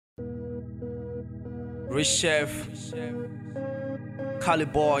RichSheff,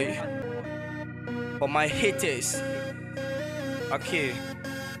 Karlie Boy, for my haters. Okay.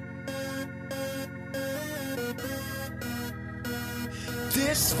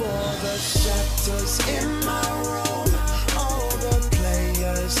 This for the chapters in my room, all the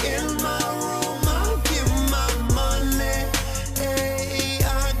players in my room. I'll give my money, hey,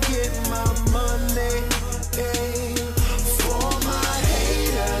 I get my money, hey. For my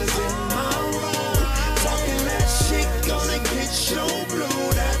haters in my room, talking that shit gonna get you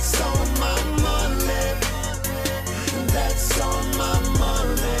blue. That's on my money, that's on my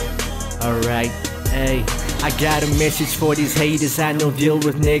money. Alright, hey, I got a message for these haters. I don't deal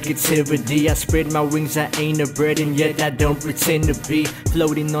with negativity. I spread my wings, I ain't a bird, and yet I don't pretend to be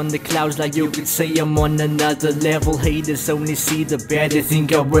floating on the clouds like you could say I'm on another level. Haters only see the bad, they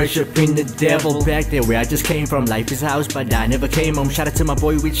think I'm worshiping the devil. Back there where I just came from, life is a house, but I never came home. Shout out to my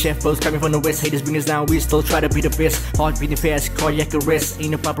boy RichSheff, both coming from the west. Haters bring us down, we still try to be the best. Heart beating fast, cardiac arrest. Ain't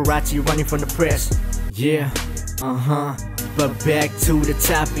no paparazzi running from the press. Yeah, but back to the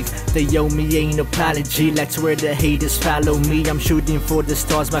topic, they owe me ain't apology. That's where the haters follow me. I'm shooting for the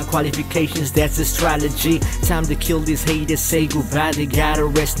stars, my qualifications, that's astrology. Time to kill these haters, say goodbye, they gotta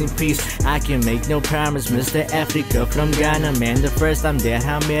rest in peace. I can make no promise, Mr. Africa from Ghana. Man, the first time that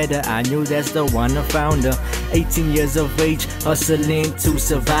I met her, I knew that's the one I found her. 18 years of age, hustling to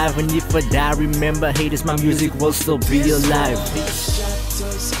survive. And if I die, remember haters, my music will still be alive.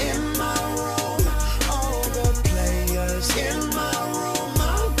 In my room,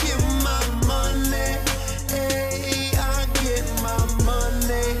 I'll give my money, hey, I get my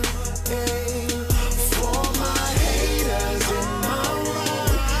money, hey. For my haters in my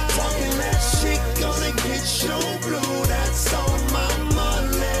room, talking that shit gonna get you blue. That's on my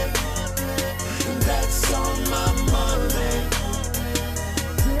money, that's on my money.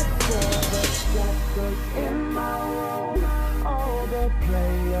 In my room, all the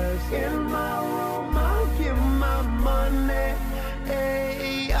players in my room, I'll give my money,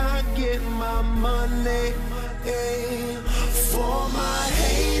 hey, I get my money, hey. For my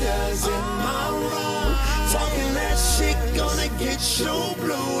haters in my room, talking that shit gonna get you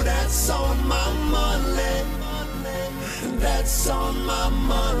blue. That's on my money, that's on my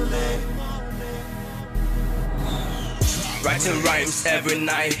money. Writing rhymes every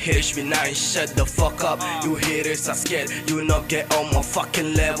night, haters be nice. Shut the fuck up, you haters are scared. You will not get on my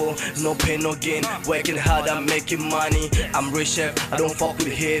fucking level. No pain, no gain, working hard, I'm making money. I'm RichSheff, I don't fuck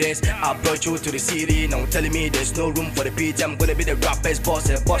with haters. I brought you to the city, now telling me there's no room for the beat. I'm gonna be the rapper's boss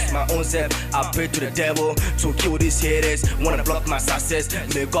and boss my own self. I pray to the devil to kill these haters. Wanna block my success,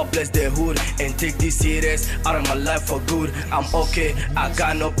 may God bless the hood and take these haters out of my life for good. I'm okay, I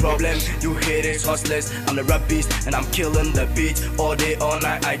got no problem. You haters, hustlers, I'm the rap beast and I'm killing the beat all day, all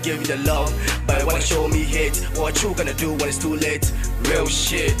night. I give you the love, but when you show me hate, what you gonna do when it's too late? Real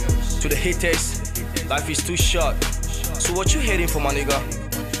shit. To the haters, life is too short. So what you hating for, my nigga?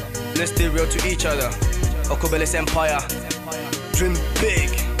 Let's stay real to each other. Okobele's empire, dream big.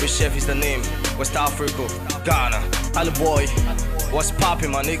 RichSheff is the name. West Africa, Ghana, Karlie Boy. What's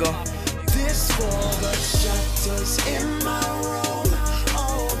poppin', my nigga? This for the chapters in my room,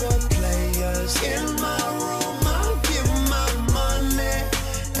 all the players in